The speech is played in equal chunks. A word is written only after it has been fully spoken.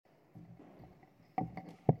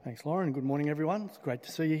Thanks, Lauren. Good morning, everyone. It's great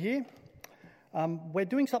to see you here. We're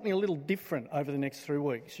doing something a little different over the next 3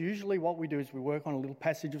 weeks. Usually what we do is we work on a little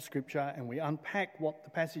passage of Scripture and we unpack what the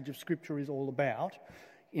passage of Scripture is all about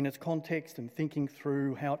in its context and thinking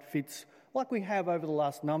through how it fits, like we have over the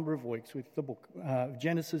last number of weeks with the book of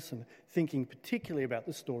Genesis and thinking particularly about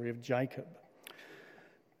the story of Jacob.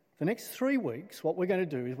 The next 3 weeks, what we're going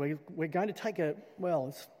to do is we're going to take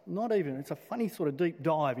it's a funny sort of deep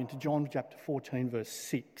dive into John chapter 14, verse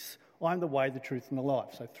 6. I'm the way, the truth and the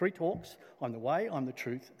life. So 3 talks, I'm the way, I'm the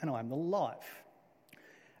truth and I'm the life.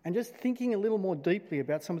 And just thinking a little more deeply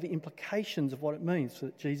about some of the implications of what it means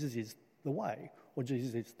that Jesus is the way, or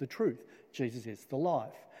Jesus is the truth, Jesus is the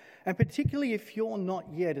life. And particularly if you're not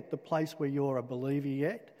yet at the place where you're a believer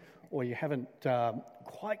yet, or you haven't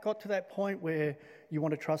quite got to that point where you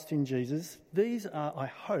want to trust in Jesus, these, I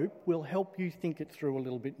hope, will help you think it through a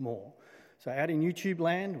little bit more. So out in YouTube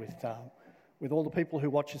land with all the people who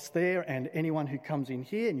watch us there and anyone who comes in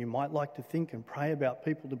here, and you might like to think and pray about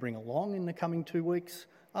people to bring along in the coming 2 weeks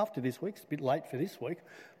after this week. It's a bit late for this week,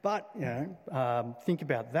 but think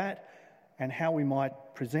about that and how we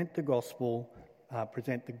might present the gospel,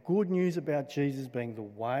 present the good news about Jesus being the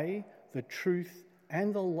way, the truth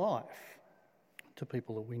and the life to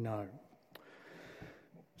people that we know.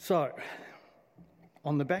 So,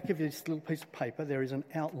 on the back of this little piece of paper, there is an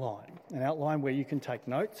outline where you can take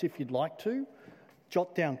notes if you'd like to,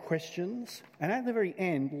 jot down questions, and at the very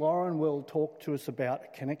end, Lauren will talk to us about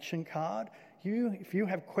a connection card. If you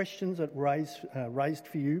have questions that raised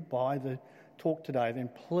for you by the talk today, then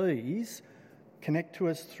please connect to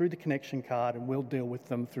us through the connection card and we'll deal with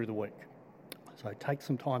them through the week. So take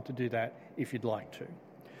some time to do that if you'd like to.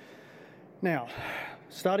 Now,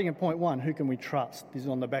 starting at point 1, who can we trust? This is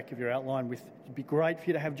on the back of your outline. It'd be great for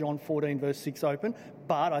you to have John 14 verse 6 open,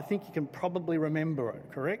 but I think you can probably remember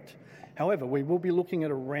it, correct? However, we will be looking at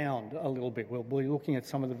around a little bit. We'll be looking at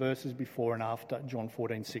some of the verses before and after John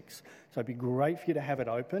 14:6. So it'd be great for you to have it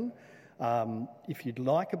open. If you'd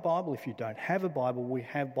like a Bible, if you don't have a Bible, we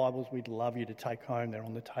have Bibles we'd love you to take home. They're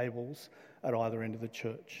on the tables at either end of the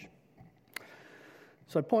church.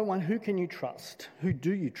 So point 1, who can you trust? Who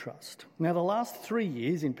do you trust? Now, the last 3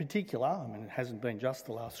 years in particular, it hasn't been just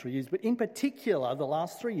the last 3 years, but in particular, the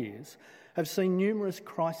last 3 years have seen numerous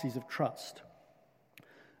crises of trust.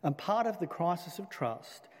 And part of the crisis of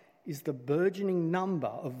trust is the burgeoning number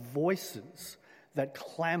of voices that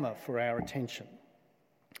clamour for our attention.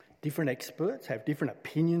 Different experts have different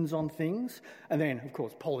opinions on things. And then, of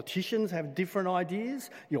course, politicians have different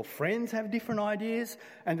ideas. Your friends have different ideas.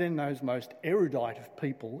 And then those most erudite of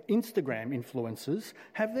people, Instagram influencers,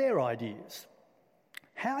 have their ideas.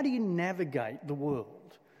 How do you navigate the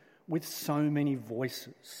world with so many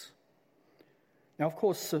voices? Now, of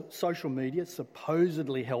course, social media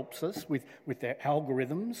supposedly helps us with their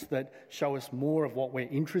algorithms that show us more of what we're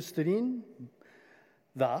interested in,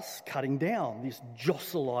 thus cutting down this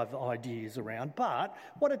jostle of ideas around. But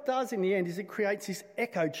what it does in the end is it creates this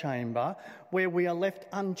echo chamber where we are left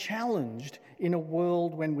unchallenged in a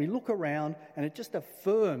world when we look around and it just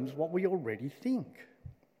affirms what we already think.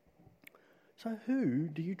 So who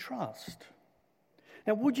do you trust?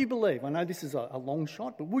 Now, would you believe, I know this is a long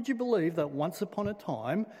shot, but would you believe that once upon a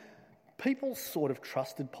time people sort of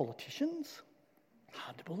trusted politicians?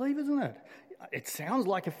 Hard to believe, isn't it? It sounds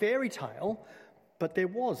like a fairy tale, but there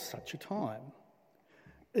was such a time.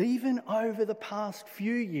 Even over the past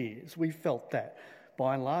few years, we felt that.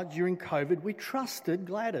 By and large, during COVID, we trusted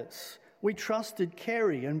Gladys. We trusted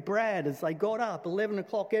Kerry and Brad as they got up 11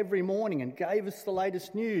 o'clock every morning and gave us the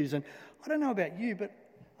latest news. And I don't know about you, but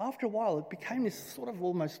after a while, it became this sort of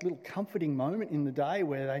almost little comforting moment in the day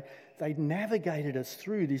where they navigated us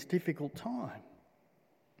through this difficult time.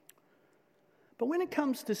 But when it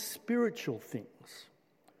comes to spiritual things,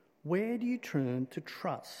 where do you turn to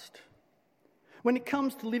trust? When it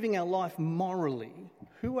comes to living our life morally,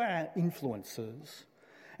 who are our influencers?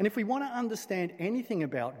 And if we want to understand anything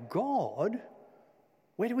about God,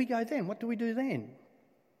 where do we go then? What do we do then?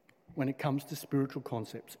 When it comes to spiritual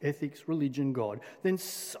concepts, ethics, religion, God, then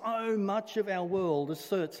so much of our world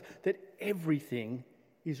asserts that everything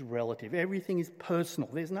is relative, everything is personal.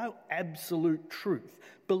 There's no absolute truth.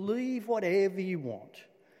 Believe whatever you want,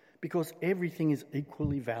 because everything is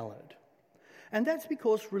equally valid. And that's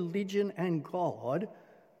because religion and God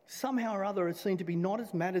somehow or other are seen to be not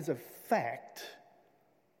as matters of fact,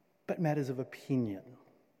 but matters of opinion.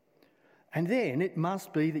 And then it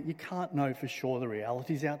must be that you can't know for sure the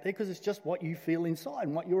realities out there because it's just what you feel inside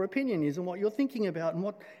and what your opinion is and what you're thinking about and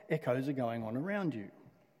what echoes are going on around you.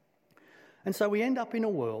 And so we end up in a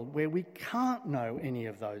world where we can't know any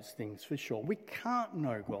of those things for sure. We can't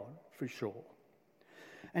know God for sure.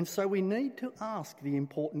 And so we need to ask the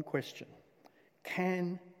important question,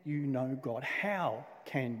 can you know God? How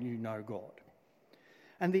can you know God?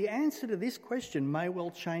 And the answer to this question may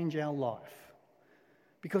well change our life.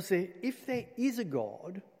 Because if there is a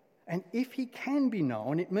God, and if he can be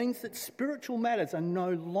known, it means that spiritual matters are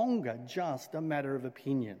no longer just a matter of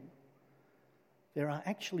opinion. There are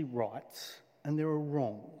actually rights and there are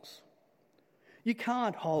wrongs. You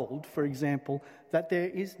can't hold, for example, that there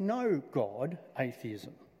is no God,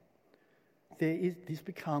 atheism. This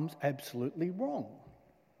becomes absolutely wrong.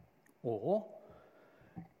 Or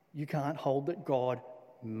you can't hold that God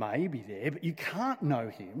may be there, but you can't know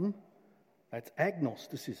him. That's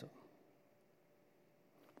agnosticism.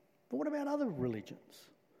 But what about other religions?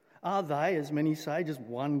 Are they, as many say, just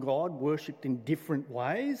one God worshipped in different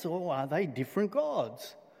ways, or are they different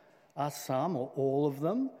gods? Are some or all of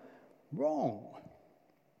them wrong?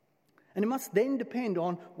 And it must then depend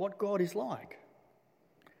on what God is like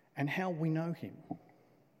and how we know him.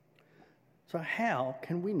 So how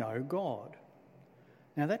can we know God?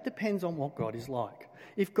 Now that depends on what God is like.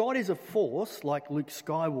 If God is a force, like Luke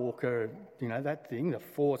Skywalker, that thing, the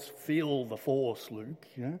force, feel the force, Luke,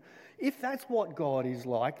 if that's what God is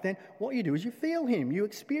like, then what you do is you feel him, you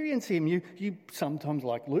experience him, you sometimes,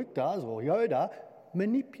 like Luke does, or Yoda,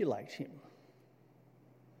 manipulate him.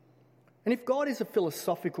 And if God is a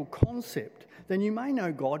philosophical concept, then you may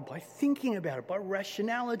know God by thinking about it, by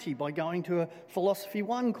rationality, by going to a Philosophy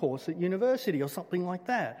 1 course at university or something like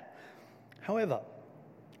that. However,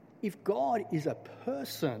 if God is a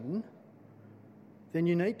person, then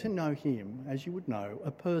you need to know him as you would know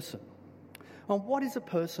a person. And what is a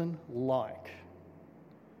person like?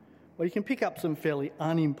 Well, you can pick up some fairly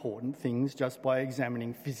unimportant things just by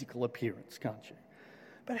examining physical appearance, can't you?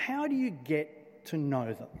 But how do you get to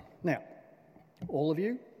know them? Now, all of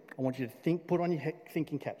you, I want you to think, put on your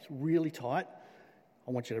thinking caps really tight.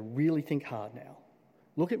 I want you to really think hard now.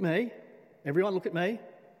 Look at me. Everyone look at me.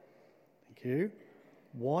 Thank you.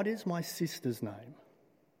 What is my sister's name?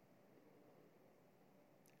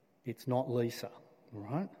 It's not Lisa,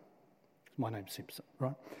 right? My name's Simpson,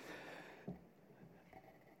 right?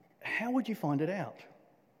 How would you find it out?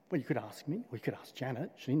 Well, you could ask me, or you could ask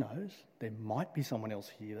Janet. She knows. There might be someone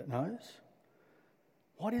else here that knows.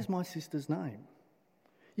 What is my sister's name?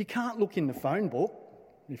 You can't look in the phone book,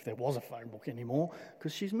 if there was a phone book anymore,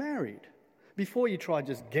 because she's married. Before you try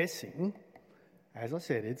just guessing, as I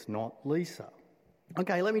said, it's not Lisa.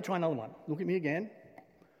 Okay, let me try another one. Look at me again.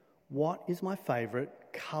 What is my favourite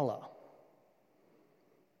colour?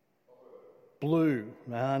 Blue.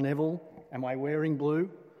 Neville, am I wearing blue?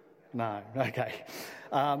 No. Okay.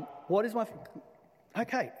 What is my...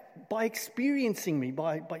 Okay, by experiencing me,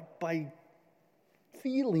 by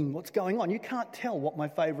feeling what's going on, you can't tell what my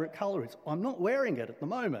favourite colour is. I'm not wearing it at the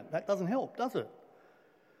moment. That doesn't help, does it?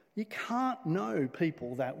 You can't know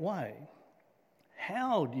people that way.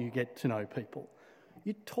 How do you get to know people?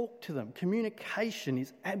 You talk to them. Communication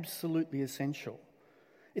is absolutely essential.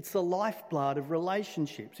 It's the lifeblood of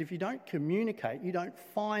relationships. If you don't communicate, you don't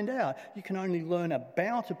find out. You can only learn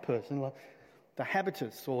about a person, like the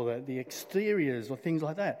habitus or the exteriors or things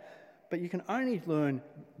like that. But you can only learn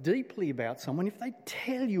deeply about someone if they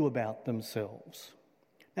tell you about themselves.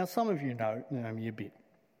 Now, some of you know me a bit,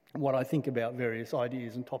 what I think about various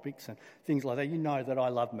ideas and topics and things like that. You know that I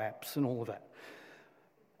love maps and all of that.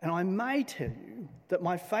 And I may tell you that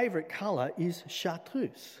my favourite colour is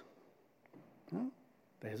chartreuse.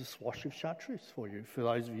 There's a swash of chartreuse for you, for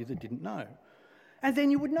those of you that didn't know. And then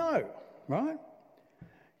you would know, right?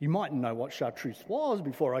 You mightn't know what chartreuse was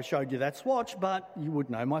before I showed you that swatch, but you would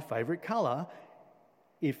know my favourite colour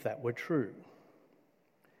if that were true.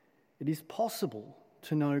 It is possible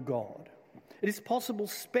to know God. It is possible,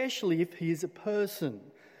 especially if he is a person.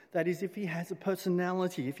 That is, if he has a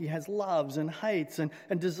personality, if he has loves and hates and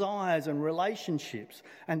desires and relationships.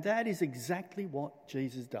 And that is exactly what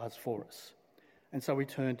Jesus does for us. And so we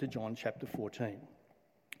turn to John chapter 14.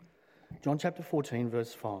 John chapter 14,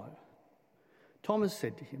 verse 5. Thomas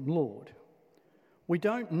said to him, Lord, we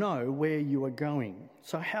don't know where you are going,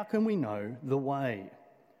 so how can we know the way?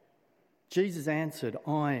 Jesus answered,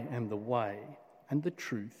 I am the way and the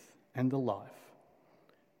truth and the life.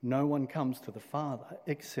 No one comes to the Father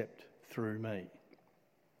except through me.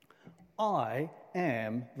 I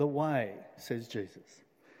am the way, says Jesus.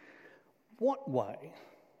 What way?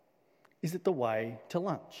 Is it the way to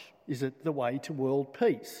lunch? Is it the way to world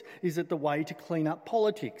peace? Is it the way to clean up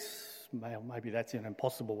politics? Well, maybe that's an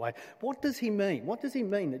impossible way. What does he mean? What does he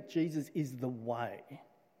mean that Jesus is the way?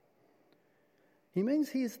 He means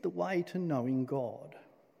he is the way to knowing God.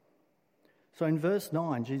 So in verse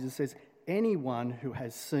 9, Jesus says, anyone who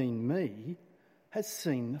has seen me has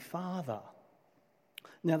seen the Father.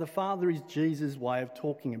 Now, the Father is Jesus' way of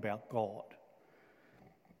talking about God.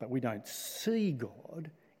 But we don't see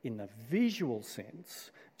God in the visual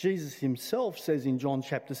sense. Jesus himself says in John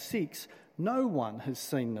chapter 6, "No one has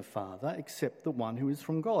seen the Father except the one who is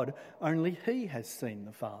from God. Only he has seen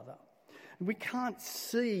the Father." We can't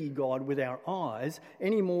see God with our eyes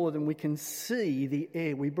any more than we can see the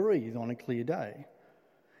air we breathe on a clear day.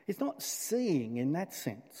 It's not seeing in that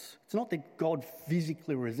sense. It's not that God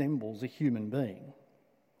physically resembles a human being.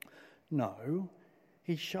 No,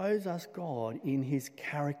 he shows us God in his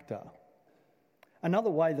character. Another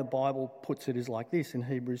way the Bible puts it is like this in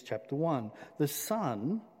Hebrews chapter 1. The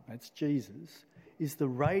Son, that's Jesus, is the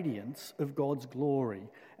radiance of God's glory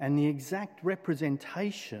and the exact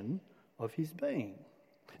representation of his being.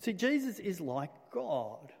 See, Jesus is like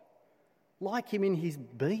God, like him in his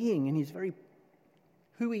being, in his very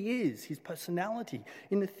who he is, his personality,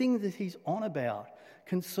 in the things that he's on about,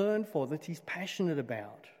 concerned for, that he's passionate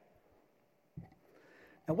about.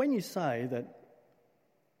 Now, when you say that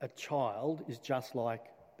a child is just like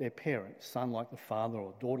their parents, son like the father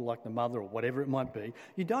or daughter like the mother or whatever it might be,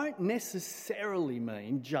 you don't necessarily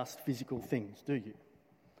mean just physical things, do you?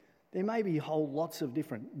 There may be whole lots of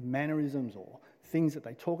different mannerisms or things that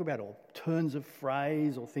they talk about or turns of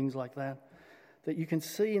phrase or things like that you can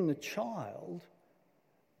see in the child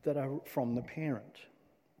that are from the parent.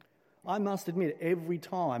 I must admit, every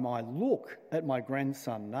time I look at my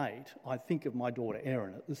grandson Nate, I think of my daughter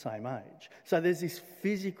Erin at the same age. So there's this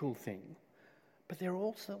physical thing, but there are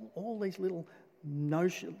also all these little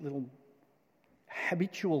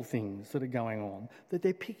habitual things that are going on that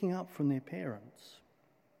they're picking up from their parents.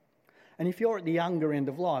 And if you're at the younger end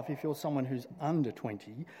of life, if you're someone who's under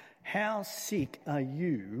 20, how sick are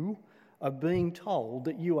you of being told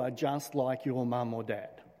that you are just like your mum or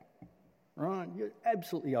dad? Right? You're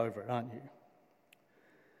absolutely over it, aren't you?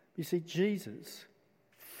 You see, Jesus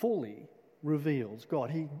fully reveals God.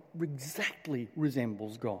 He exactly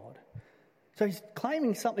resembles God. So he's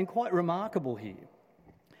claiming something quite remarkable here.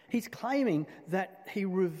 He's claiming that he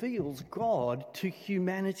reveals God to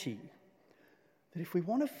humanity. That if we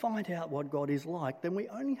want to find out what God is like, then we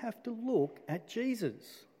only have to look at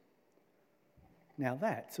Jesus. Now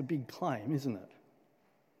that's a big claim, isn't it?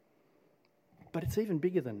 But it's even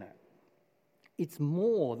bigger than that. It's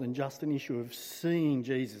more than just an issue of seeing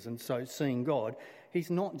Jesus and so seeing God. He's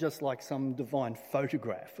not just like some divine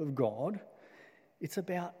photograph of God. It's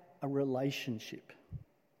about a relationship.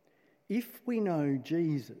 If we know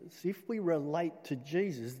Jesus, if we relate to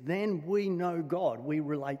Jesus, then we know God. We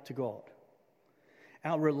relate to God.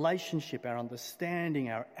 Our relationship, our understanding,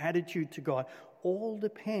 our attitude to God all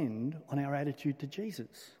depend on our attitude to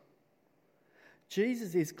Jesus.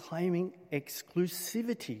 Jesus is claiming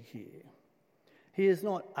exclusivity here. He is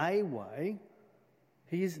not a way,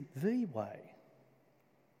 he is the way.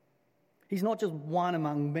 He's not just one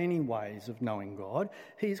among many ways of knowing God.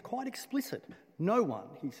 He is quite explicit. No one,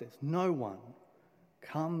 he says, no one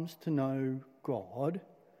comes to know God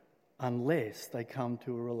unless they come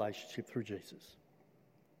to a relationship through Jesus.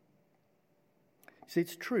 See,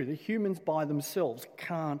 it's true that humans by themselves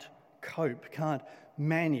can't cope, can't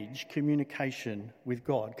manage communication with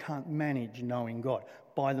God, can't manage knowing God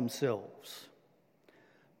by themselves.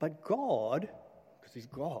 But God, because he's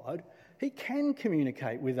God, he can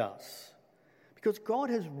communicate with us. Because God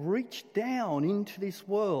has reached down into this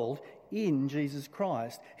world in Jesus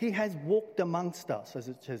Christ. He has walked amongst us, as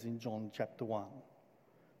it says in John chapter 1,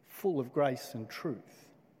 full of grace and truth.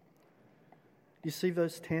 You see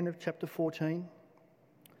verse 10 of chapter 14?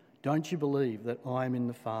 Don't you believe that I am in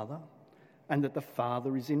the Father and that the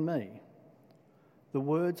Father is in me? The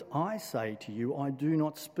words I say to you, I do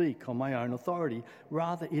not speak on my own authority.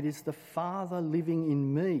 Rather, it is the Father living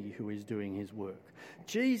in me who is doing his work.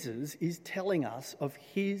 Jesus is telling us of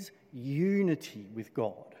his unity with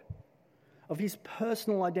God, of his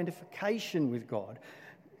personal identification with God.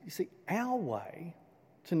 You see, our way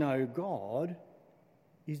to know God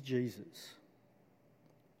is Jesus.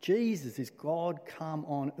 Jesus is God come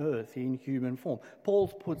on earth in human form. Paul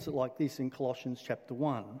puts it like this in Colossians chapter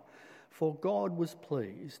 1. For God was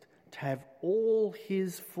pleased to have all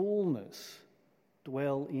his fullness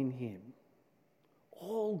dwell in him.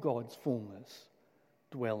 All God's fullness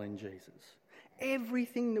dwell in Jesus.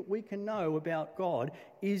 Everything that we can know about God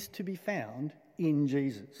is to be found in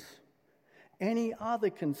Jesus. Any other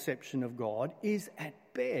conception of God is at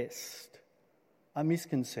best a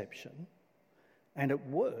misconception, and at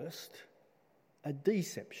worst, a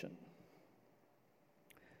deception.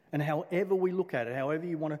 And however we look at it, however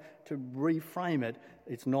you want to reframe it,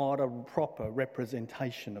 it's not a proper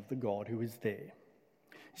representation of the God who is there.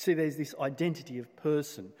 You see, there's this identity of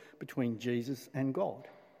person between Jesus and God.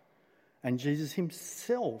 And Jesus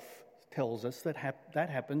himself tells us that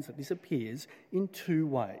that this appears in two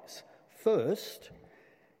ways. First,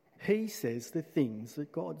 he says the things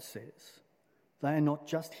that God says. They are not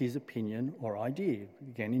just his opinion or idea.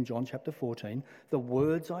 Again, in John chapter 14, the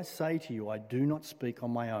words I say to you, I do not speak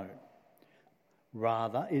on my own.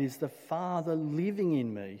 Rather, it is the Father living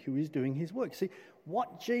in me who is doing his work. See,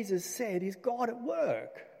 what Jesus said is God at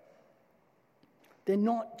work. They're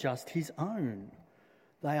not just his own.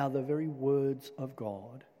 They are the very words of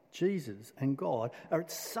God. Jesus and God are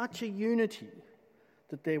at such a unity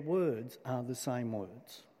that their words are the same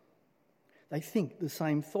words. They think the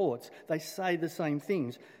same thoughts. They say the same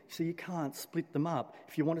things. So you can't split them up.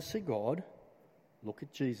 If you want to see God, look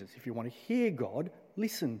at Jesus. If you want to hear God,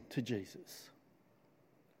 listen to Jesus.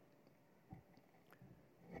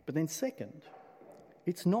 But then second,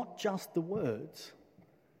 it's not just the words.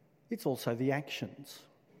 It's also the actions.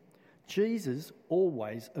 Jesus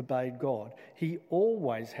always obeyed God. He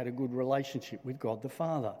always had a good relationship with God the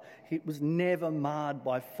Father. It was never marred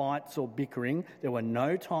by fights or bickering. There were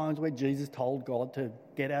no times where Jesus told God to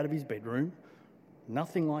get out of his bedroom.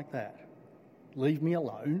 Nothing like that. Leave me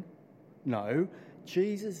alone. No,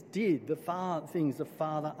 Jesus did the things the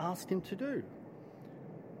Father asked him to do.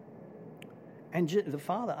 And the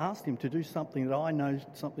Father asked him to do something that I know,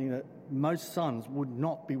 something that most sons would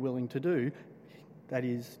not be willing to do. That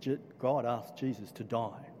is, God asked Jesus to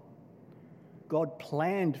die. God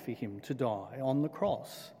planned for him to die on the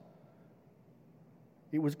cross.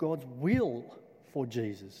 It was God's will for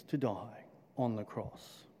Jesus to die on the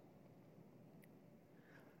cross.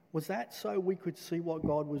 Was that so we could see what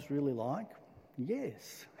God was really like?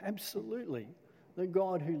 Yes, absolutely. The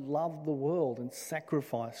God who loved the world and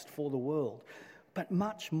sacrificed for the world. But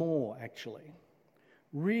much more, actually.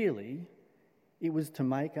 Really, it was to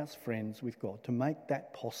make us friends with God, to make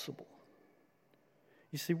that possible.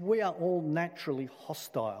 You see, we are all naturally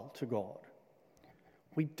hostile to God.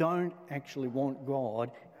 We don't actually want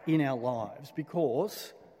God in our lives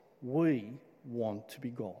because we want to be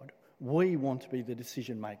God. We want to be the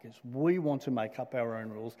decision makers. We want to make up our own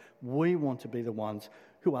rules. We want to be the ones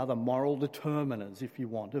who are the moral determiners, if you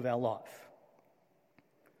want, of our life.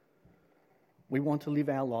 We want to live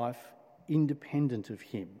our life independent of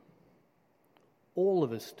him. All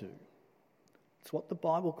of us do. It's what the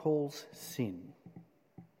Bible calls sin.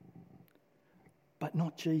 But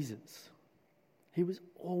not Jesus. He was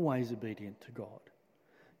always obedient to God.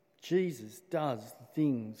 Jesus does the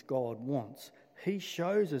things God wants. He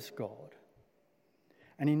shows us God.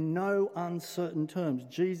 And in no uncertain terms,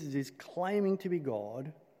 Jesus is claiming to be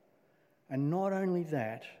God, and not only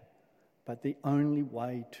that, but the only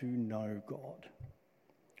way to know God.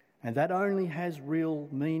 And that only has real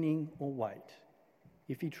meaning or weight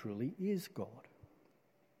if he truly is God.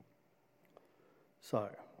 So,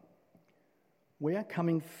 we are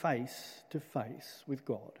coming face to face with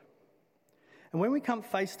God. And when we come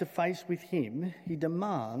face to face with him, he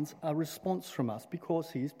demands a response from us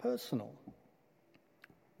because he is personal.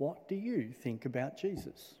 What do you think about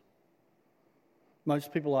Jesus?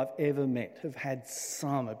 Most people I've ever met have had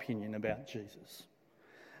some opinion about Jesus.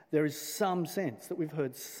 There is some sense that we've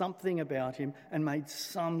heard something about him and made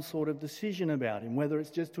some sort of decision about him, whether it's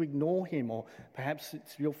just to ignore him or perhaps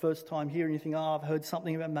it's your first time here and you think, I've heard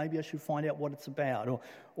something about, maybe I should find out what it's about,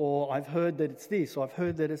 or I've heard that it's this, or I've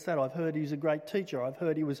heard that it's that, I've heard he's a great teacher, I've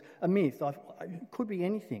heard he was a myth, it could be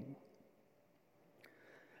anything.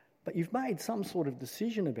 But you've made some sort of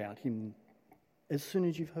decision about him as soon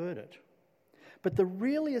as you've heard it. But the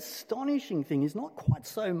really astonishing thing is not quite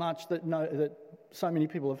so much that so many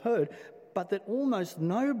people have heard, but that almost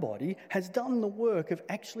nobody has done the work of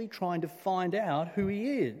actually trying to find out who he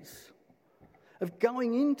is, of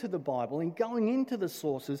going into the Bible and going into the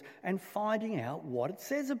sources and finding out what it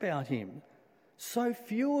says about him. So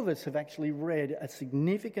few of us have actually read a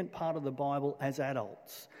significant part of the Bible as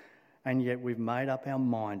adults, and yet we've made up our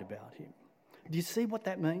mind about him. Do you see what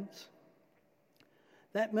that means?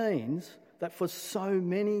 That means that for so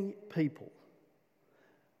many people,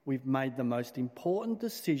 we've made the most important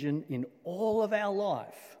decision in all of our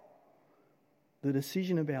life, the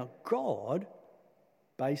decision about God,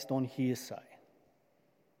 based on hearsay,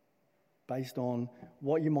 based on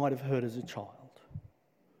what you might have heard as a child,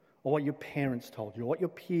 or what your parents told you, or what your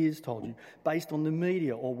peers told you, based on the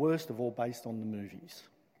media, or worst of all, based on the movies.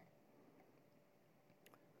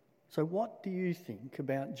 So what do you think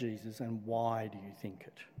about Jesus and why do you think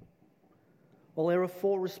it? Well, there are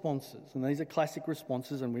 4 responses, and these are classic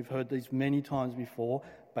responses, and we've heard these many times before,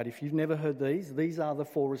 But if you've never heard these are the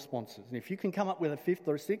 4 responses. And if you can come up with a 5th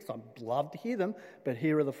or a 6th, I'd love to hear them, but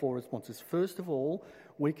here are the 4 responses. First of all,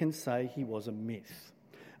 we can say he was a myth.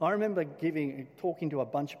 I remember talking to a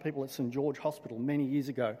bunch of people at St George Hospital many years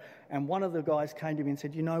ago, and one of the guys came to me and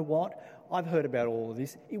said, you know what, I've heard about all of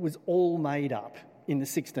this. It was all made up in the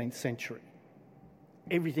 16th century.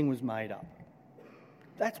 Everything was made up.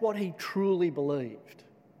 That's what he truly believed.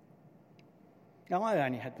 Now, I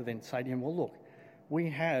only had to then say to him, well, look, we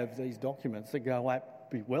have these documents that go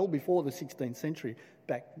well before the 16th century,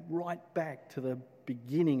 right back to the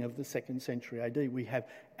beginning of the 2nd century AD. We have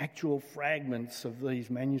actual fragments of these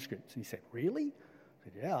manuscripts. And he said, really? I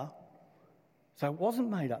said, yeah. So it wasn't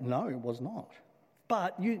made up. No, it was not.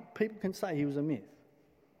 But people can say he was a myth.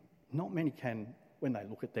 Not many can when they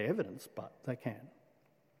look at the evidence, but they can.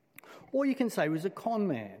 Or you can say he was a con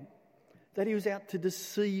man, that he was out to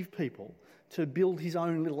deceive people, to build his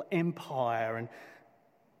own little empire and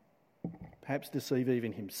perhaps deceive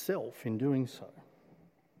even himself in doing so.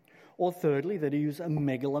 Or thirdly, that he was a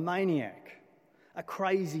megalomaniac, a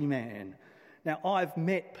crazy man. Now, I've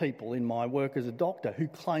met people in my work as a doctor who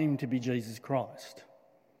claim to be Jesus Christ.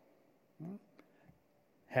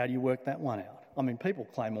 How do you work that one out? I mean, people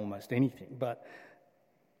claim almost anything, but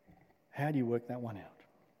how do you work that one out?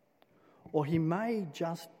 Or he may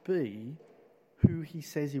just be who he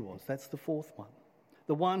says he was. That's the 4th one.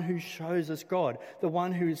 The one who shows us God, the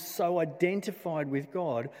one who is so identified with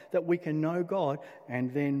God that we can know God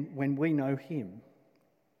and then when we know him.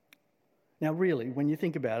 Now really, when you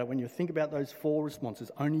think about it, when you think about those 4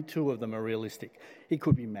 responses, only 2 of them are realistic. He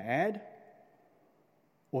could be mad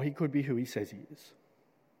or he could be who he says he is.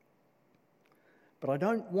 But I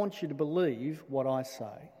don't want you to believe what I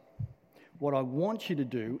say. What I want you to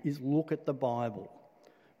do is look at the Bible.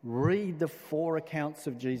 Read the 4 accounts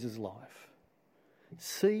of Jesus' life.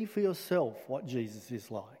 See for yourself what Jesus is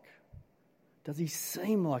like. Does he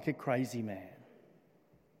seem like a crazy man?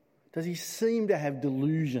 Does he seem to have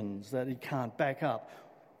delusions that he can't back up?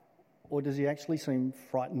 Or does he actually seem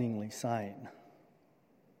frighteningly sane?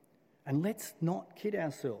 And let's not kid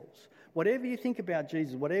ourselves. Whatever you think about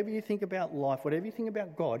Jesus, whatever you think about life, whatever you think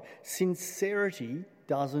about God, sincerity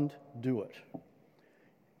doesn't do it.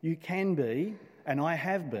 You can be, and I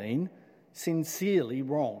have been, sincerely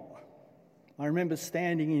wrong. I remember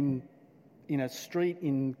standing in a street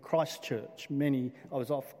in Christchurch. I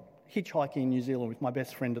was off hitchhiking in New Zealand with my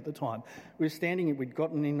best friend at the time. We'd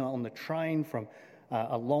gotten in on the train from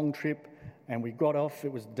a long trip, and we got off.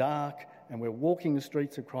 It was dark, and we're walking the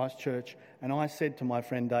streets of Christchurch. And I said to my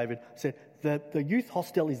friend David, the youth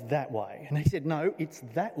hostel is that way. And he said, no, it's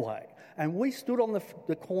that way. And we stood on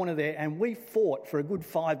the corner there and we fought for a good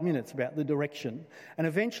 5 minutes about the direction. And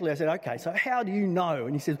eventually I said, okay, so how do you know?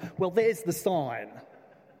 And he said, well, there's the sign.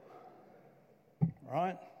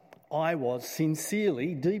 Right? I was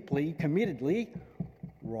sincerely, deeply, committedly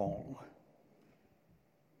wrong.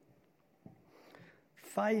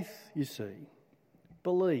 Faith, you see,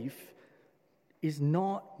 belief, is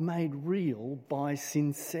not made real by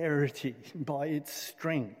sincerity, by its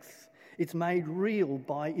strength. It's made real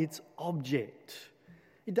by its object.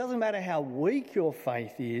 It doesn't matter how weak your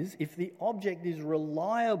faith is. If the object is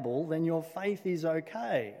reliable, then your faith is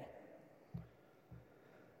okay.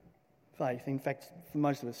 Faith, in fact, for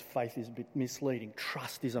most of us, faith is a bit misleading.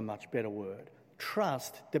 Trust is a much better word.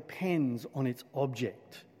 Trust depends on its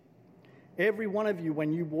object. Every one of you,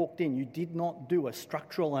 when you walked in, you did not do a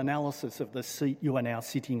structural analysis of the seat you are now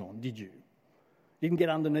sitting on, did you? You didn't get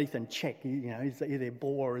underneath and check, is there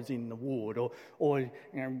borers in the wood, or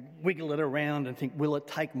wiggle it around and think, will it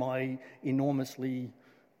take my enormously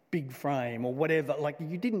big frame or whatever.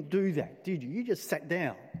 You didn't do that, did you? You just sat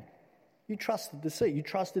down. You trusted the seat, you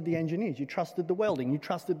trusted the engineers, you trusted the welding, you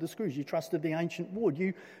trusted the screws, you trusted the ancient wood,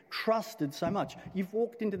 you trusted so much. You've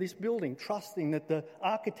walked into this building trusting that the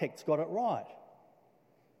architects got it right.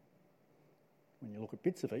 When you look at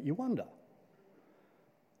bits of it, you wonder.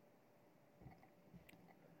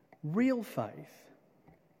 Real faith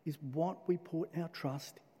is what we put our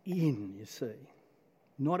trust in, you see.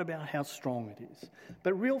 Not about how strong it is.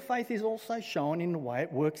 But real faith is also shown in the way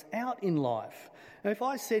it works out in life. Now, if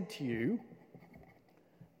I said to you,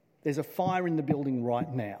 there's a fire in the building right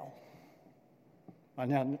now.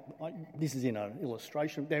 This is in an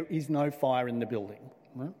illustration. There is no fire in the building.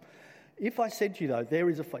 Right? If I said to you, though, there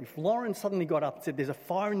is a fire. If Lauren suddenly got up and said, there's a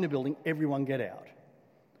fire in the building, everyone get out.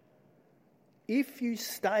 If you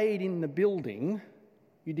stayed in the building,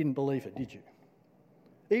 you didn't believe it, did you?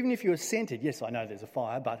 Even if you assented, yes, I know there's a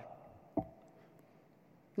fire, but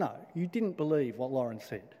no, you didn't believe what Lauren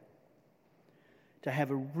said. To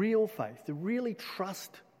have a real faith, to really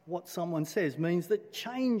trust what someone says means that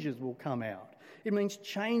changes will come out. It means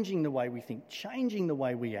changing the way we think, changing the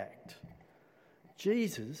way we act.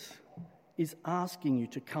 Jesus is asking you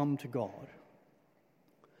to come to God,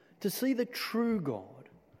 to see the true God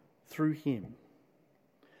through him.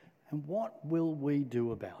 And what will we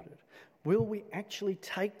do about it? Will we actually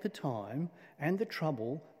take the time and the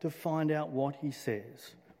trouble to find out what he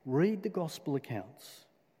says? Read the gospel accounts.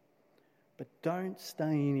 But don't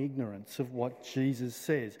stay in ignorance of what Jesus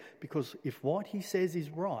says, because if what he says is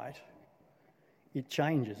right, it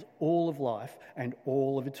changes all of life and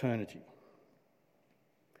all of eternity.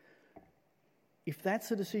 If that's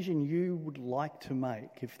a decision you would like to make,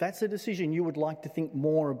 if that's a decision you would like to think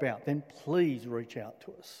more about, then please reach out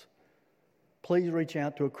to us. Please reach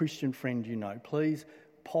out to a Christian friend you know. Please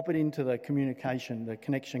pop it into the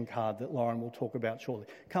connection card that Lauren will talk about shortly.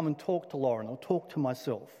 Come and talk to Lauren or talk to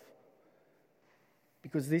myself.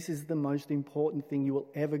 Because this is the most important thing you will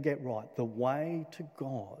ever get right. The way to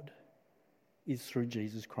God is through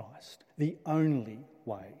Jesus Christ. The only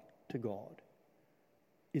way to God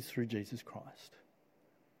is through Jesus Christ.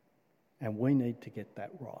 And we need to get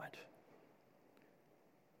that right.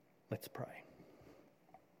 Let's pray.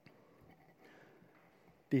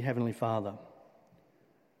 Dear Heavenly Father,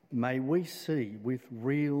 may we see with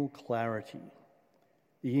real clarity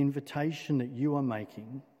the invitation that you are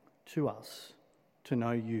making to us to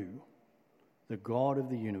know you, the God of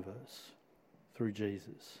the universe, through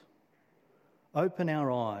Jesus. Open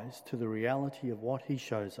our eyes to the reality of what he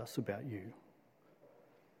shows us about you.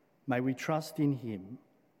 May we trust in him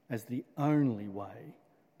as the only way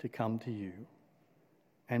to come to you,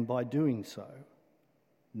 and by doing so,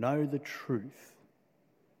 know the truth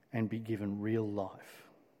and be given real life.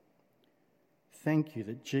 Thank you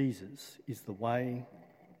that Jesus is the way,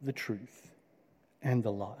 the truth, and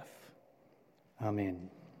the life. Amen.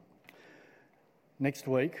 Next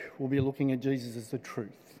week, we'll be looking at Jesus as the truth.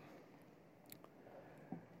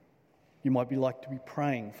 You might like to be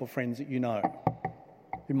praying for friends that you know.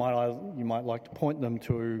 You might like to point them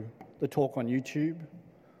to the talk on YouTube,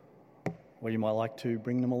 or you might like to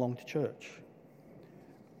bring them along to church.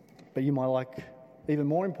 But you might like, even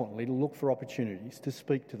more importantly, to look for opportunities to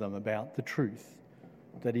speak to them about the truth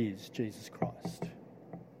that is Jesus Christ.